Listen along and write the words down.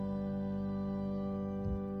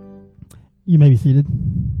You may be seated.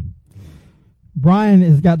 Brian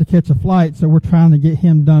has got to catch a flight, so we're trying to get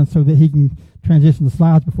him done so that he can transition the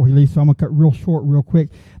slides before he leaves, so I'm going to cut real short real quick.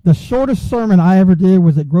 The shortest sermon I ever did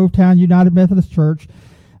was at Grovetown United Methodist Church.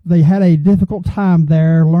 They had a difficult time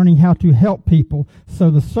there learning how to help people.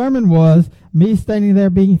 So the sermon was me standing there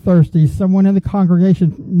being thirsty. Someone in the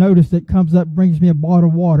congregation noticed it, comes up, brings me a bottle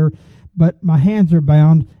of water, but my hands are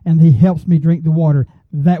bound, and he helps me drink the water.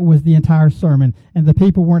 That was the entire sermon. And the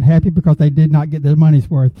people weren't happy because they did not get their money's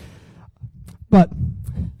worth. But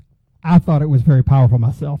I thought it was very powerful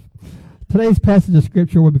myself. Today's passage of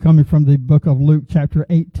Scripture will be coming from the book of Luke, chapter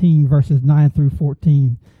 18, verses 9 through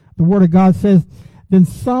 14. The Word of God says, "Then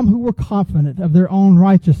some who were confident of their own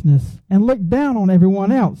righteousness and looked down on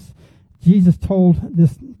everyone else." Jesus told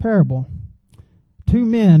this parable. 2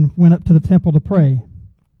 men went up to the temple to pray,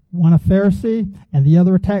 one a Pharisee and the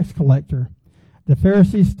other a tax collector. The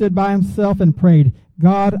Pharisee stood by himself and prayed,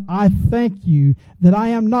 "God, I thank you that I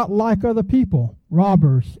am not like other people,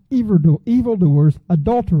 robbers, evildoers,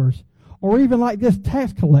 adulterers, or even like this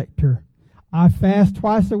tax collector. I fast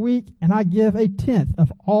twice a week, and I give 1/10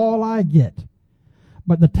 of all I get."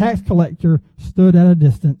 But the tax collector stood at a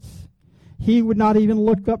distance. He would not even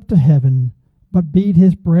look up to heaven, but beat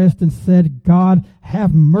his breast and said, "God,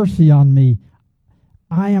 have mercy on me.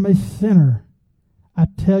 I am a sinner." I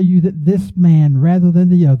tell you that this man, rather than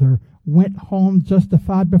the other, went home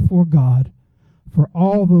justified before God. For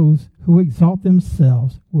all those who exalt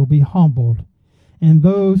themselves will be humbled, and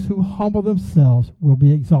those who humble themselves will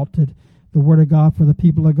be exalted. The word of God for the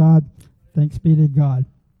people of God. Thanks be to God.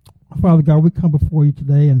 Father God, we come before you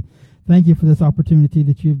today, and thank you for this opportunity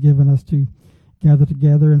that you've given us to gather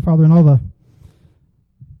together. And Father, in all the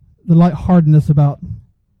lightheartedness about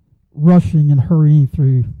rushing and hurrying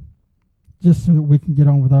through just so that we can get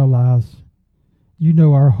on with our lives, you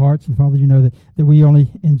know our hearts, and Father, you know that we only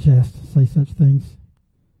in jest say such things.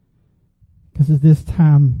 Because it's this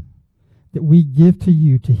time that we give to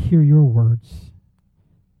you to hear your words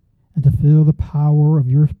and to feel the power of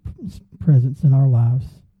your presence in our lives.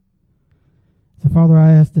 So, Father,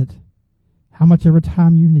 I ask that how much ever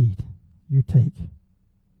time you need, you take.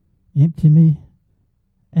 Empty me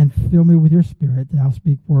and fill me with your Spirit, that I'll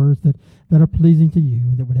speak words that are pleasing to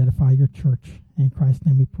you, that would edify your church. In Christ's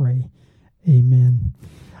name we pray. Amen.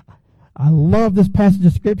 I love this passage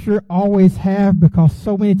of Scripture, always have, because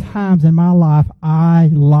so many times in my life I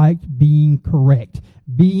liked being correct.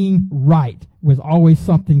 Being right was always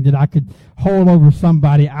something that I could hold over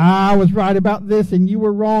somebody. I was right about this and you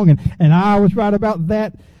were wrong, and I was right about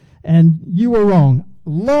that and you were wrong.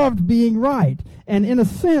 Loved being right. And in a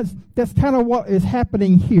sense, that's kind of what is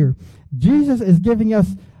happening here. Jesus is giving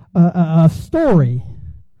us a story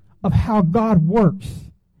of how God works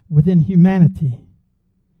within humanity,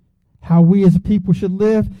 how we as a people should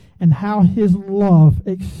live, and how his love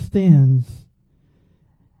extends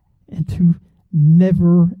into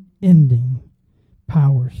never-ending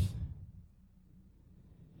powers.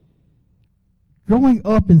 Growing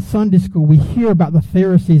up in Sunday school, we hear about the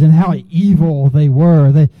Pharisees and how evil they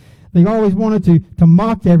were. They always wanted to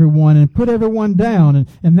mock everyone and put everyone down,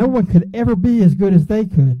 and no one could ever be as good as they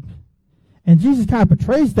could. And Jesus kind of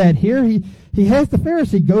portrays that here. He has the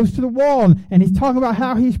Pharisee goes to the wall, and he's talking about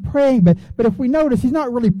how he's praying, but if we notice, he's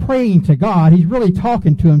not really praying to God. He's really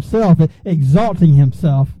talking to himself, exalting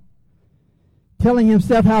himself, telling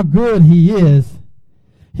himself how good he is.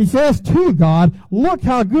 He says to God, "Look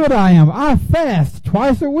how good I am. I fast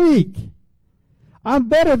twice a week. I'm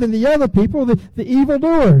better than the other people, the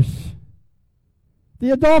evildoers,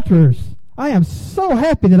 the adulterers. I am so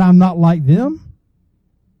happy that I'm not like them.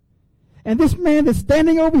 And this man that's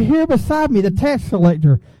standing over here beside me, the tax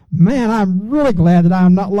collector, man, I'm really glad that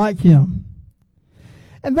I'm not like him."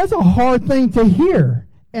 And that's a hard thing to hear.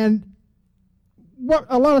 And what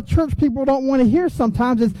a lot of church people don't want to hear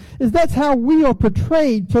sometimes is that's how we are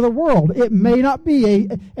portrayed to the world. It may not be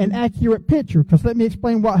an accurate picture, because let me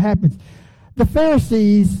explain what happens. The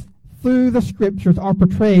Pharisees, through the Scriptures, are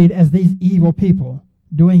portrayed as these evil people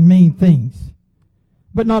doing mean things.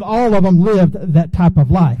 But not all of them lived that type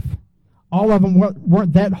of life. All of them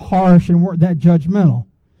weren't that harsh and weren't that judgmental.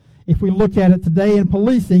 If we look at it today in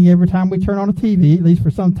policing, every time we turn on a TV, at least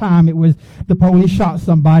for some time, it was the police shot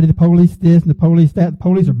somebody, the police this, and the police that. The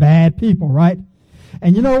police are bad people, right?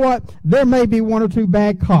 And you know what? There may be one or two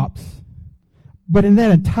bad cops, but in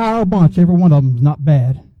that entire bunch, every one of them is not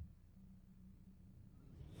bad.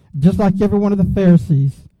 Just like every one of the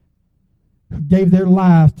Pharisees who gave their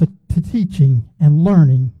lives to teaching and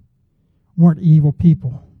learning weren't evil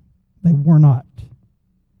people. They were not.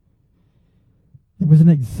 It was an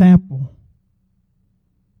example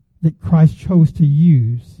that Christ chose to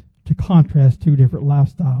use to contrast two different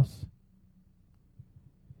lifestyles.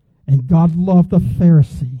 And God loved the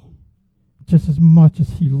Pharisee just as much as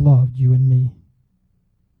he loved you and me.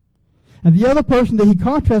 And the other person that he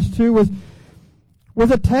contrasts to was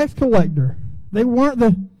a tax collector. They weren't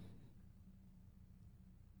the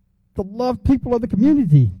loved people of the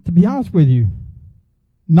community, to be honest with you.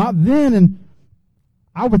 Not then, and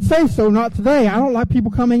I would say so, not today. I don't like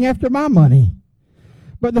people coming after my money.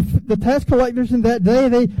 But the tax collectors in that day,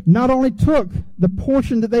 they not only took the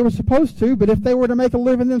portion that they were supposed to, but if they were to make a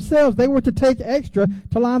living themselves, they were to take extra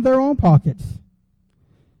to line their own pockets.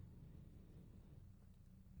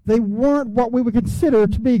 They weren't what we would consider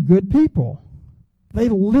to be good people. They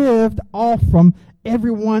lived off from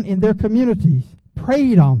everyone in their communities,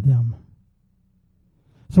 preyed on them.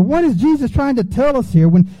 So what is Jesus trying to tell us here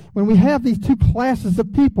when we have these two classes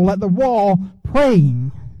of people at the wall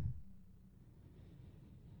praying?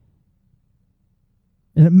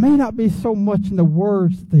 And it may not be so much in the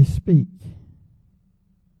words that they speak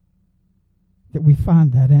that we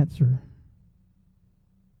find that answer.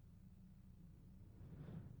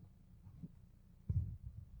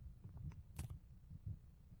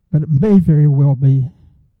 But it may very well be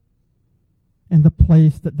in the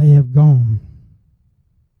place that they have gone.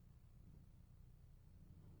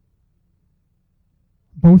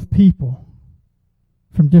 Both people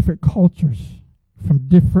from different cultures, from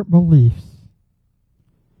different beliefs,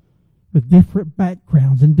 with different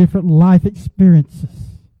backgrounds and different life experiences,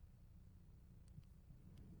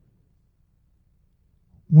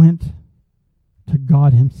 went to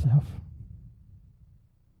God himself.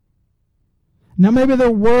 Now maybe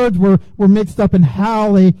their words were mixed up in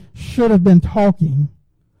how they should have been talking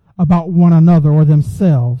about one another or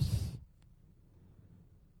themselves.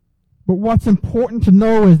 But what's important to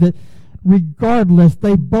know is that regardless,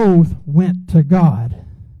 they both went to God.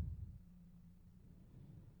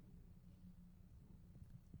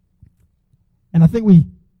 And I think we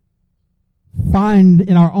find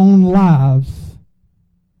in our own lives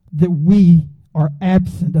that we are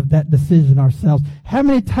absent of that decision ourselves. How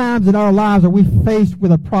many times in our lives are we faced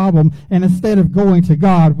with a problem and instead of going to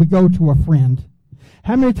God, we go to a friend?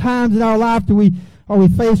 How many times in our life are we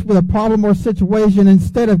faced with a problem or situation,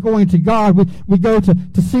 instead of going to God, we go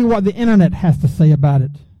to see what the internet has to say about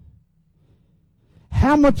it?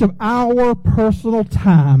 How much of our personal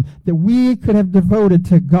time that we could have devoted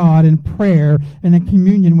to God in prayer and in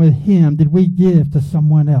communion with him did we give to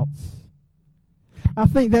someone else? I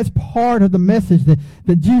think that's part of the message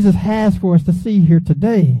that Jesus has for us to see here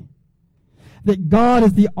today. That God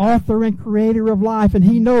is the author and creator of life, and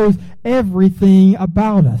he knows everything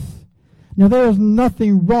about us. Now, there is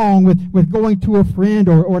nothing wrong with going to a friend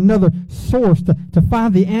or another source to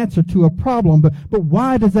find the answer to a problem, but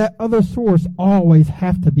why does that other source always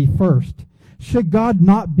have to be first? Should God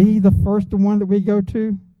not be the first one that we go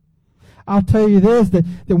to? I'll tell you this, that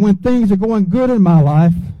when things are going good in my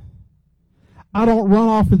life, I don't run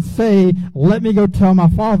off and say, let me go tell my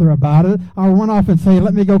father about it. I'll run off and say,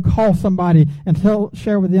 let me go call somebody and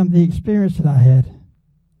share with them the experience that I had.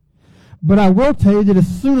 But I will tell you that as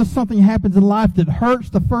soon as something happens in life that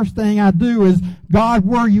hurts, the first thing I do is, God,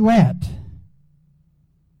 where are you at?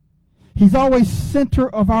 He's always center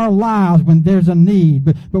of our lives when there's a need.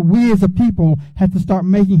 But we as a people have to start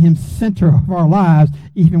making him center of our lives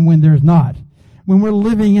even when there's not. When we're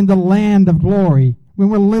living in the land of glory, when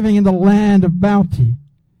we're living in the land of bounty,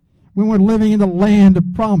 when we're living in the land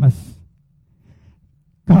of promise,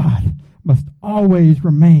 God must always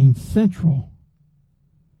remain central.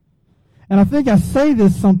 And I think I say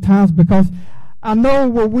this sometimes because I know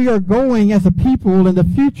where we are going as a people in the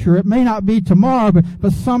future. It may not be tomorrow,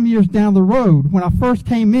 but some years down the road. When I first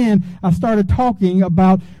came in, I started talking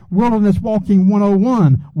about Wilderness Walking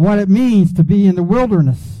 101, what it means to be in the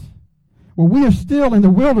wilderness. Well, we are still in the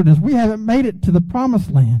wilderness. We haven't made it to the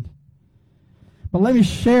promised land. But let me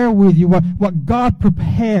share with you what God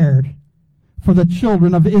prepared for the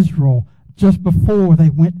children of Israel just before they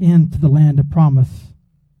went into the land of promise.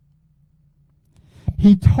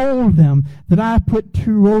 He told them that I put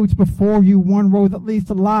two roads before you, one road that leads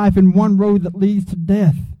to life and one road that leads to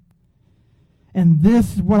death. And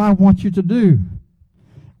this is what I want you to do.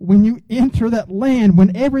 When you enter that land,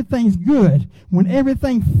 when everything's good, when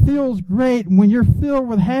everything feels great, when you're filled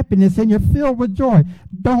with happiness and you're filled with joy,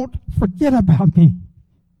 don't forget about me.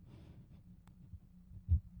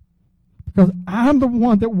 Because I'm the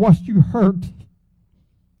one that watched you hurt.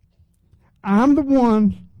 I'm the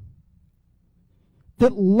one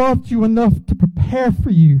that loved you enough to prepare for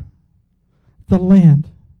you the land.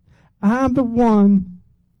 I'm the one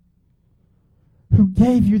who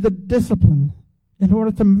gave you the discipline in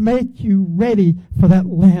order to make you ready for that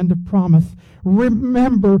land of promise.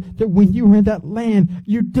 Remember that when you were in that land,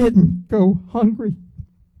 you didn't go hungry.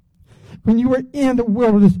 When you were in the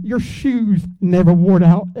wilderness, your shoes never wore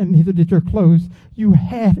out, and neither did your clothes. You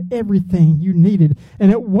had everything you needed.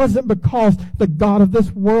 And it wasn't because the God of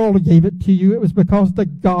this world gave it to you. It was because the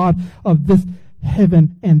God of this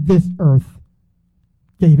heaven and this earth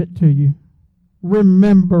gave it to you.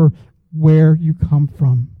 Remember where you come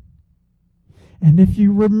from. And if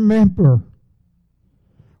you remember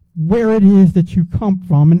where it is that you come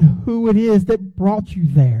from and who it is that brought you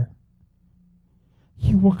there,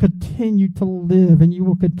 you will continue to live and you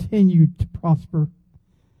will continue to prosper.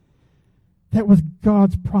 That was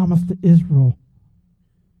God's promise to Israel.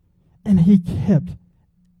 And he kept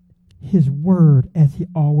his word as he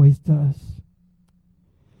always does.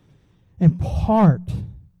 And part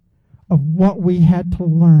of what we had to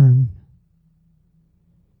learn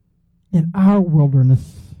in our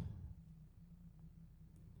wilderness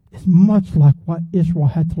is much like what Israel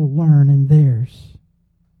had to learn in theirs.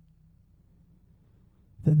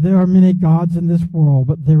 That there are many gods in this world,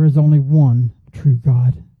 but there is only one true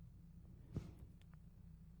God.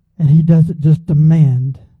 And he doesn't just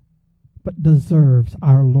demand, but deserves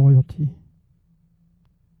our loyalty.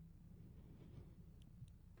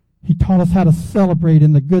 He taught us how to celebrate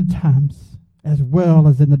in the good times as well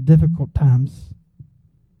as in the difficult times.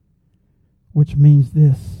 Which means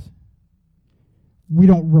this: we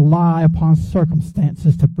don't rely upon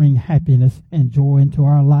circumstances to bring happiness and joy into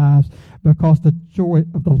our lives, because the joy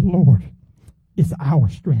of the Lord is our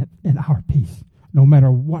strength and our peace, no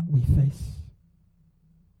matter what we face.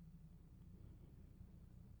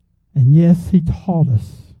 And yes, he taught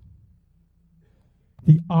us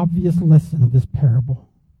the obvious lesson of this parable.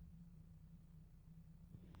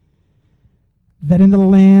 That in the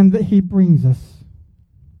land that he brings us,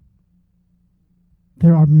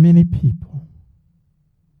 there are many people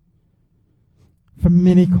from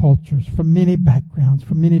many cultures, from many backgrounds,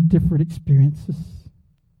 from many different experiences.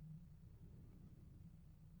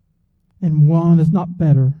 And one is not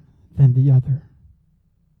better than the other.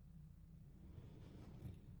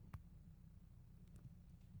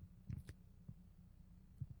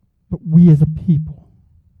 But we as a people,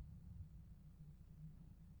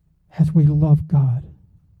 as we love God,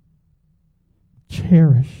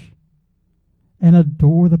 cherish and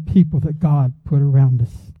adore the people that God put around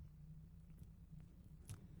us,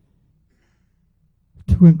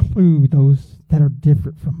 to include those that are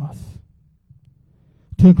different from us,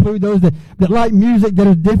 to include those that like music that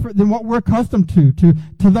is different than what we're accustomed to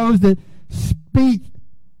those that speak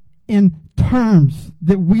in terms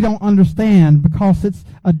that we don't understand because it's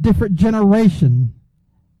a different generation.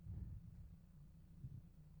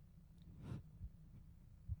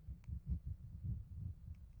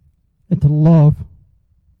 And to love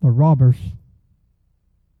the robbers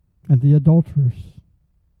and the adulterers.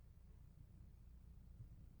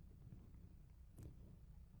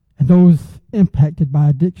 And those impacted by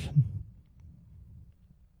addiction.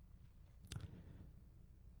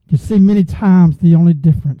 You see, many times the only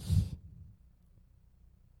difference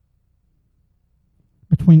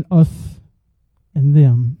between us and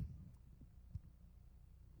them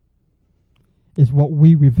is what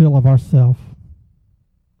we reveal of ourselves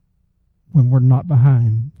when we're not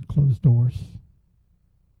behind closed doors.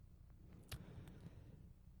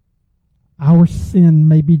 Our sin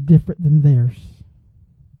may be different than theirs,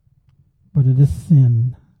 but it is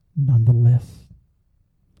sin nonetheless.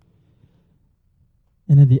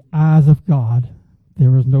 And in the eyes of God,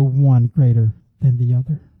 there is no one greater than the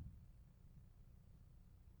other.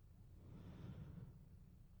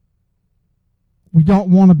 We don't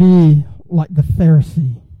want to be like the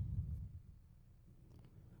Pharisee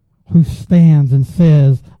who stands and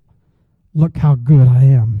says, "Look how good I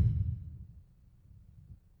am."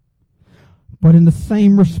 But in the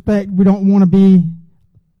same respect, we don't want to be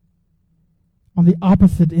on the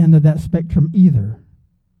opposite end of that spectrum either,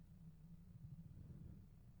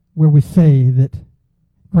 where we say that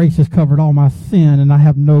grace has covered all my sin and I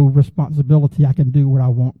have no responsibility. I can do what I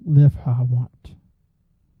want, live how I want.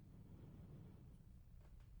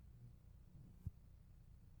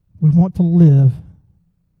 We want to live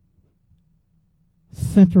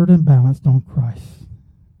centered and balanced on Christ,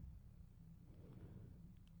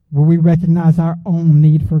 where we recognize our own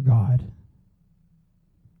need for God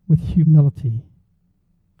with humility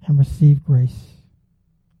and receive grace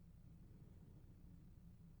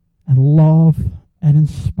and love and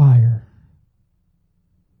inspire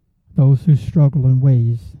those who struggle in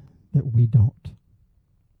ways that we don't.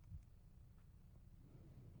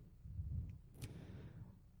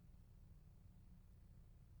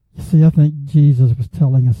 You See, I think Jesus was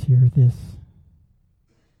telling us here this.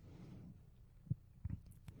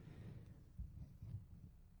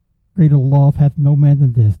 Greater love hath no man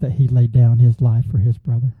than this, that he laid down his life for his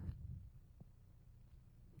brother.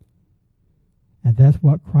 And that's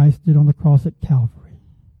what Christ did on the cross at Calvary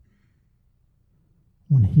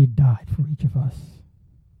when he died for each of us.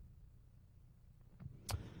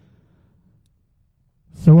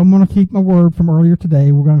 So I'm going to keep my word from earlier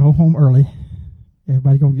today. We're going to go home early.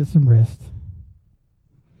 Everybody's going to get some rest.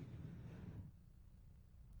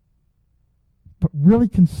 But really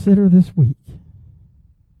consider this week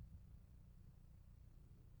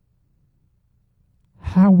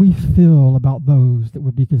how we feel about those that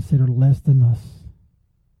would be considered less than us.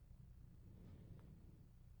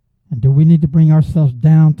 And do we need to bring ourselves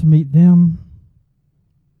down to meet them,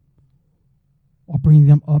 or bring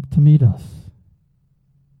them up to meet us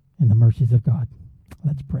in the mercies of God?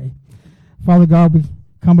 Let's pray. Father God, we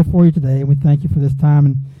come before you today, and we thank you for this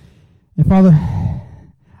time. And Father,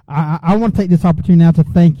 I want to take this opportunity now to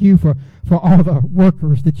thank you for all the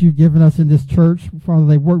workers that you've given us in this church. Father,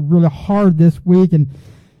 they worked really hard this week and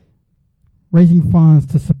raising funds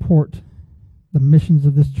to support the missions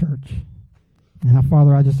of this church. And now,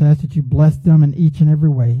 Father, I just ask that you bless them in each and every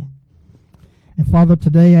way. And Father,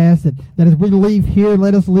 today I ask that as we leave here,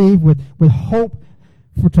 let us leave with hope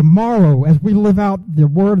for tomorrow as we live out the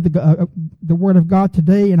word of God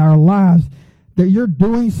today in our lives, that you're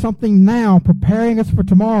doing something now, preparing us for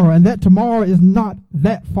tomorrow, and that tomorrow is not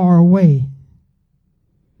that far away.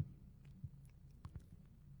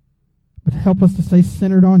 But help us to stay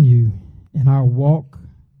centered on you in our walk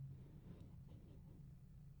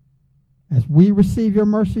as we receive your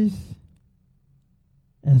mercies,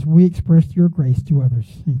 as we express your grace to others.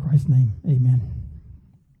 In Christ's name, amen.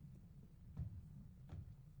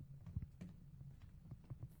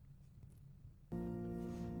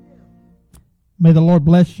 May the Lord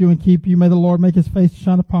bless you and keep you. May the Lord make his face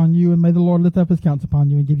shine upon you, and may the Lord lift up his countenance upon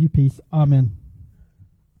you and give you peace. Amen.